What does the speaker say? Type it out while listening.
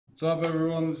What's up,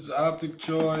 everyone? This is Optic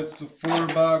Choice. It's a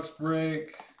 4-box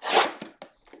break.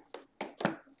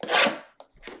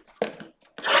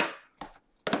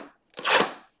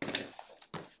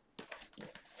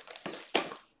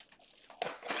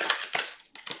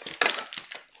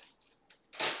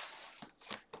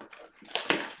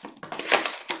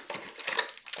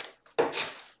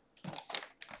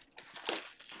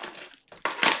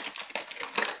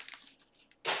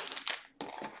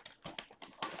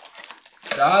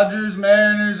 Dodgers,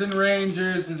 Mariners, and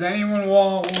Rangers. Does anyone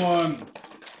want one?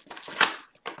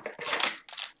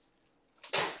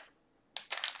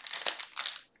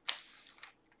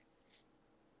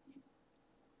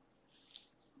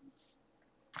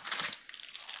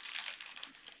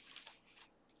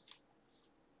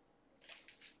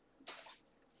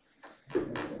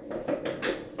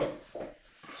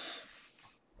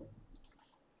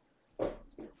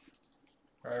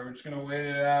 Alright, we're just going to wait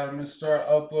it out. I'm going to start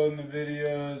uploading the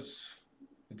videos.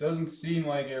 It doesn't seem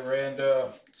like it,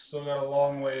 Rando. It's still got a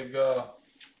long way to go.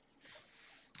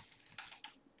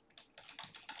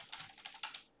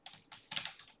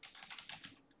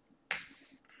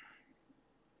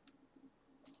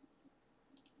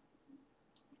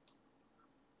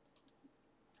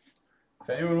 If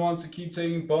anyone wants to keep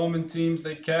taking Bowman teams,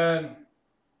 they can.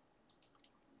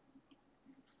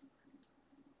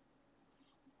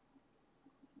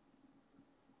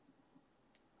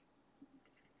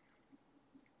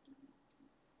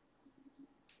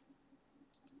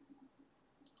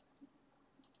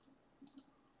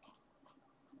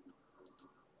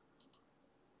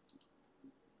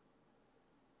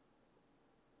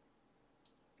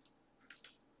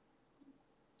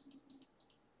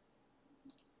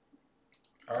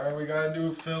 Alright, we gotta do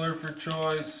a filler for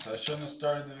choice. I shouldn't have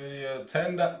started the video.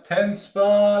 10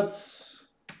 spots.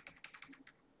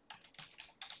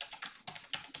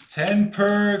 10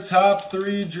 per top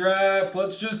 3 draft.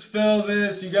 Let's just fill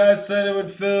this. You guys said it would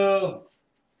fill.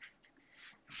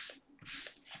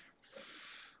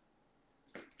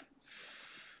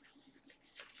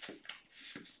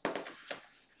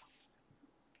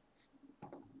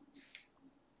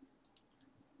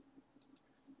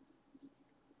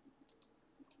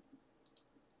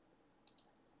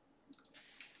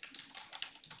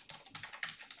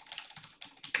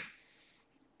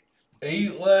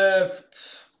 Eight left.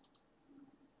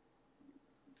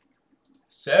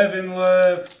 7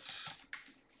 left.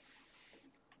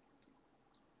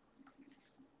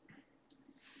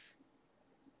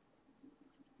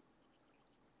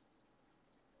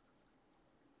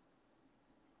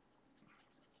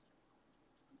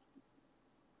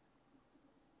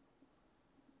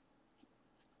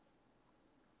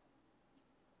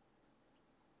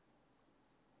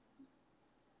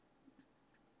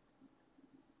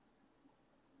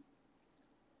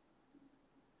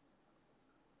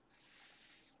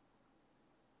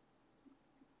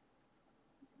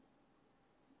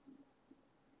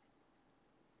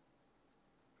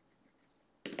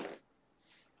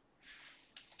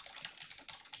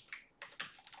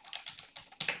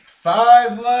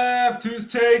 Five left. Who's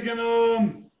taking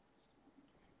them?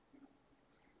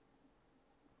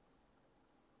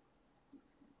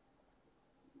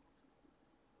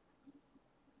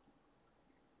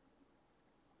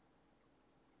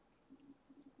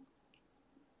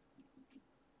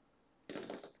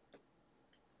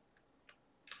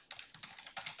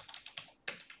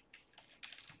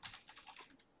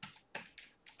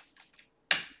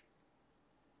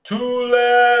 Two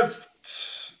left.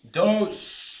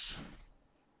 Dos.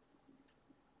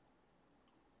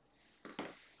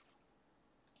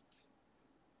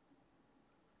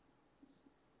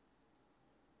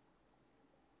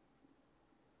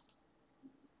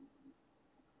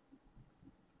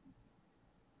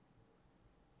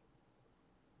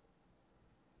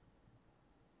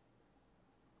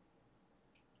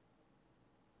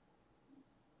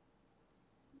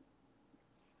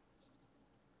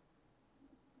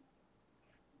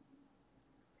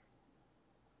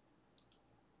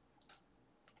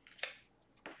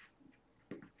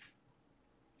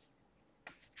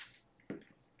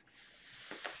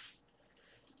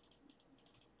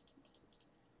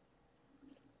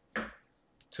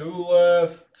 Two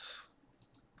left.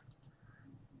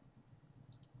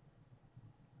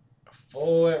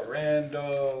 Full at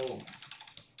rando.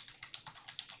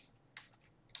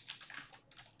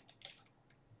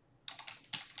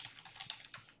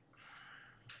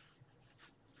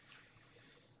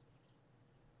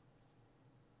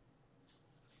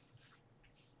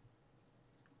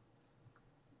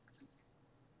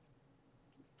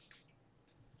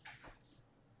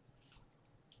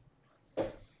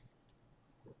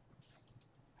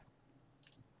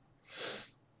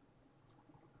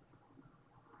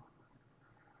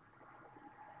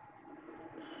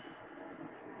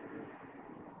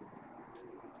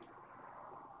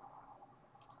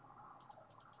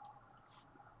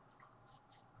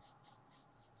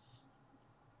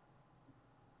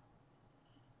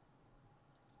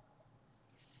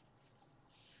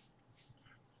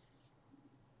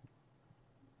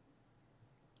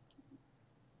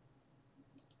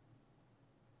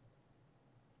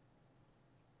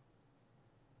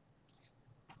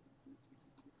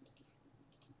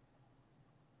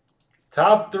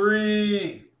 Top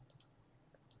 3.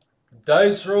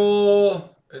 Dice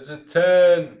roll is a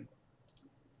 10.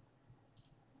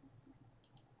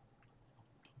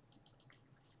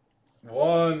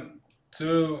 One,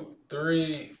 2,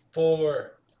 3,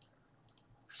 4,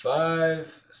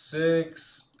 5,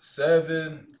 6,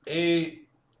 7, 8,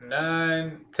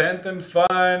 9, 10th and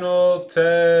final,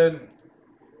 10.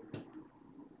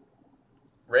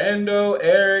 Rando,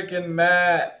 Eric, and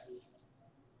Matt.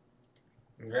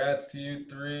 Congrats to you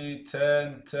 3,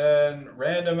 10, 10.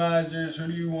 Randomizers, who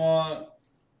do you want?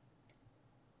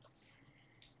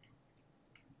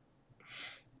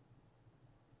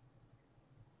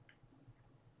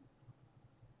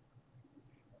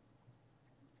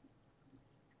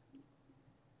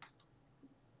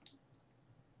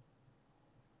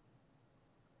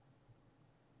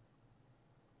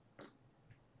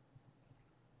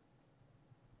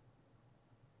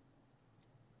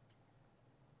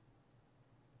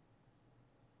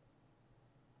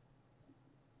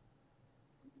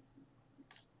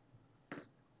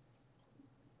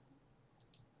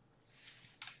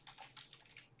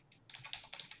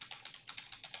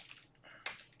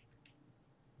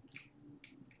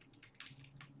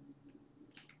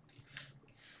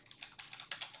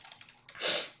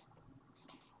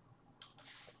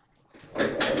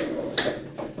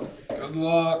 Good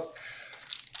luck.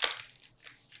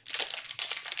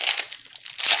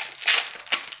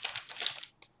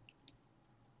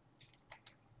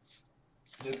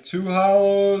 Get 2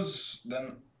 hollows,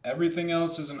 then everything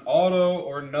else is an auto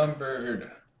or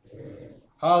numbered.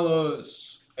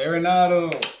 Hollows,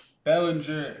 Arenado,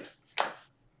 Bellinger.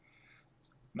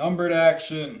 Numbered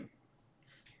action.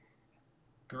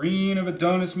 Green of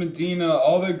Adonis Medina.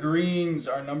 All the greens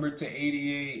are numbered to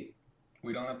 88.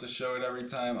 We don't have to show it every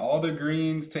time. All the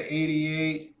greens to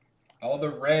 88. All the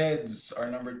reds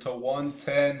are numbered to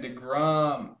 110.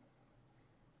 DeGrom.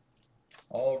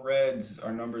 All reds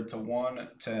are numbered to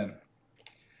 110.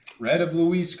 Red of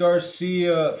Luis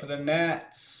Garcia for the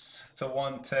Nats to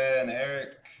 110.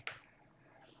 Eric.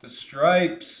 The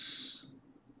stripes.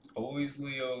 Always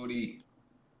Leote.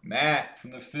 Matt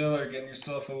from the filler, getting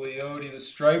yourself a Leote. The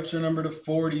stripes are numbered to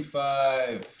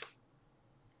 45.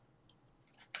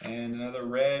 And another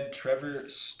red, Trevor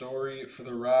Story for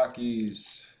the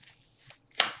Rockies.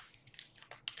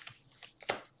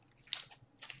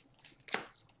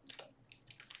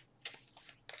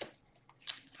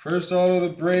 First auto of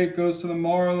the break goes to the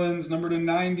Marlins, number to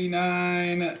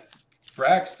 99,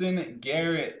 Braxton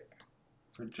Garrett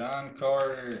for John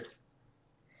Carter.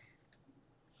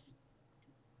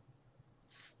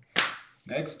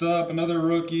 Next up, another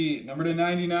rookie, number to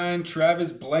 99,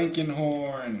 Travis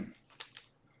Blankenhorn.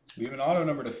 We have an auto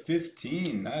number to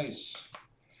 15, nice.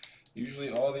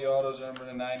 Usually all the autos are number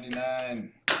to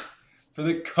 99. For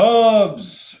the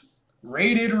Cubs,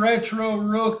 rated retro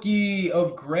rookie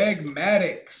of Greg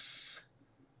Maddux.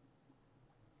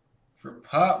 For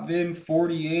Popvin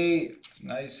 48, it's a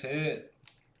nice hit.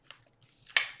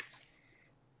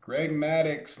 Greg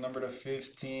Maddux, number to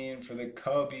 15 for the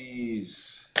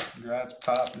Cubbies. Congrats,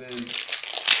 Popvin.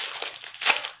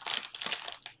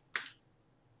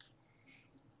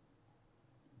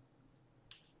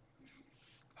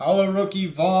 Hollow rookie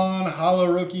Vaughn, hollow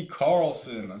rookie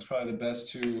Carlson. That's probably the best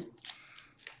 2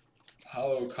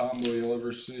 hollow combo you'll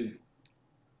ever see.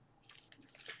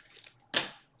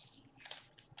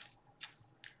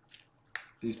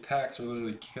 These packs are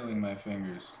literally killing my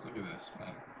fingers. Look at this,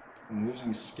 man. I'm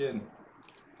losing skin.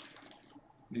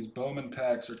 These Bowman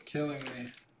packs are killing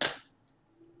me.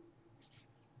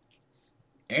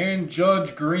 Aaron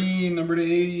Judge Green, number to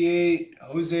 88.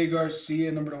 Jose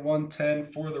Garcia, number to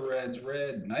 110 for the Reds.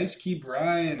 Red. Nice Key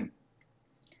Bryan.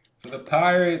 For the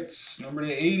Pirates, number to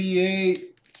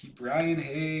 88. Key Bryan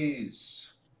Hayes.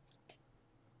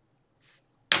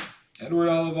 Edward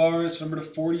Olivares, number to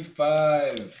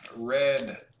 45.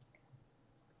 Red.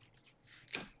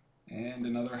 And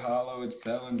another hollow. It's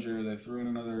Bellinger. They threw in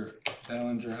another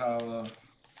Bellinger hollow.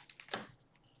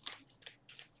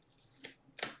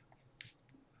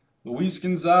 Luis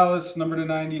Gonzalez, number to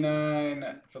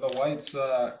 99 for the White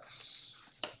Sox.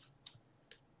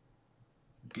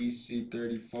 BC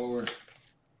 34.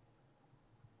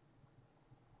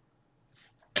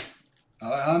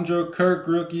 Alejandro Kirk,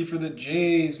 rookie for the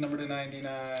Jays, number to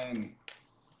 99.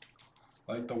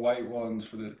 Like the white ones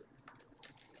for the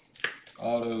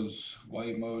autos,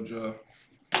 white mojo.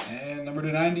 And number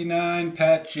to 99,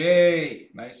 Pat J.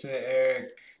 Nice hit,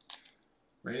 Eric.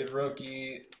 Rated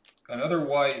rookie. Another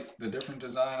white, the different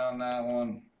design on that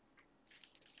one.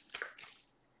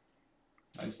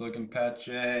 Nice looking Pat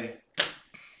J.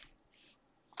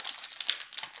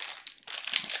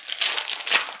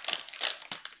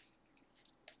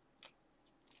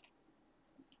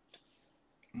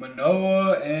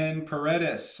 Manoah and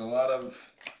Paredes. A lot of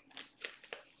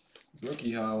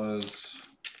rookie hollows.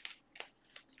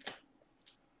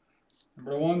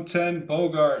 Number 110,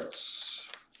 Bogarts,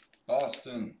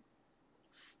 Boston.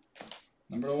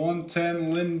 Number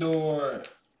 110, Lindor,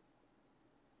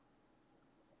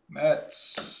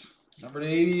 Mets. Number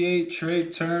 88, Trey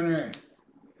Turner.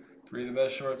 3 of the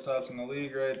best shortstops in the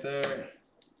league right there.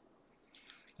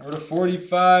 Number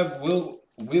 45,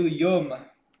 William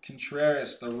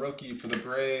Contreras, the rookie for the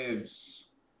Braves.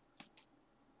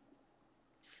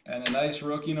 And a nice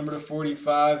rookie, number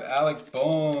 45, Alec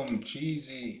Bohm,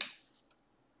 cheesy.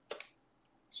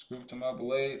 Scooped him up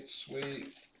late,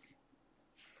 sweet.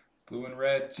 Blue and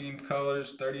red team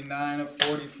colors, 39 of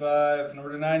 45.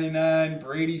 Number 99,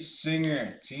 Brady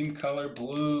Singer, team color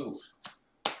blue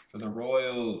for the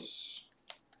Royals.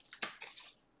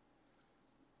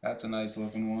 That's a nice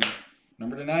looking one.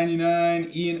 Number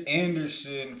 99, Ian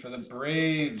Anderson for the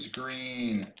Braves,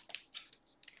 green.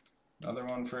 Another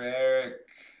one for Eric.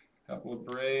 Couple of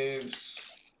Braves.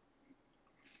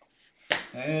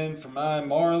 And for my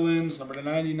Marlins, number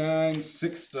 99,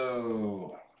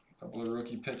 Sixto. A couple of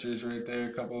rookie pitchers right there.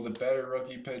 A couple of the better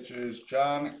rookie pitchers.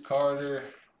 John Carter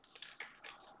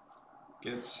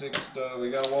gets Sixto.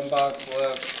 We got 1 box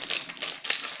left.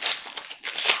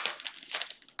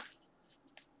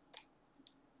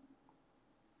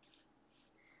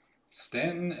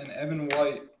 Stanton and Evan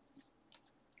White.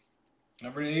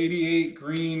 Number 88,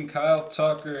 green, Kyle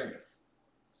Tucker.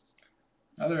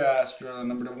 Another Astro,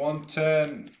 number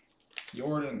 110,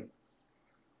 Jordan.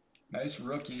 Nice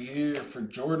rookie here for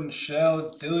Jordan Shell.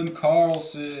 It's Dylan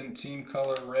Carlson, team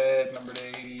color red, number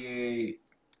 88.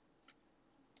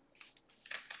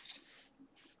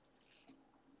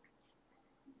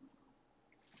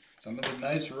 Some of the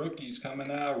nice rookies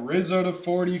coming out. Rizzo to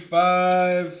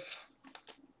 45.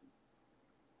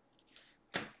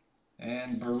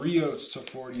 And Barrios to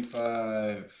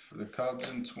 45 for the Cubs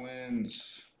and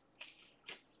Twins.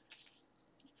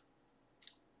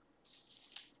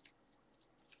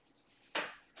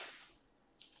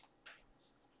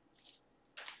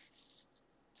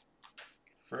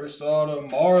 First auto,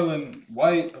 Marlon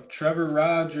White of Trevor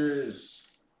Rogers.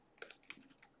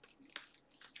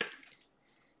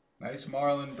 Nice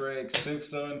Marlon break.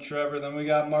 Sixto and Trevor. Then we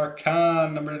got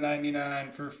Marcon, number 99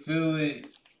 for Philly.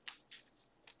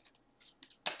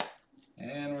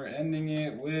 And we're ending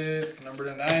it with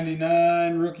number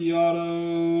 99, rookie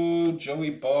auto,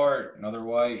 Joey Bart, another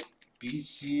white.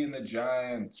 BC and the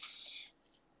Giants.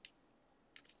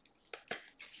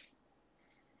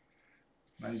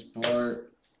 Nice Bart.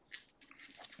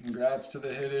 Congrats to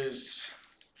the hitters.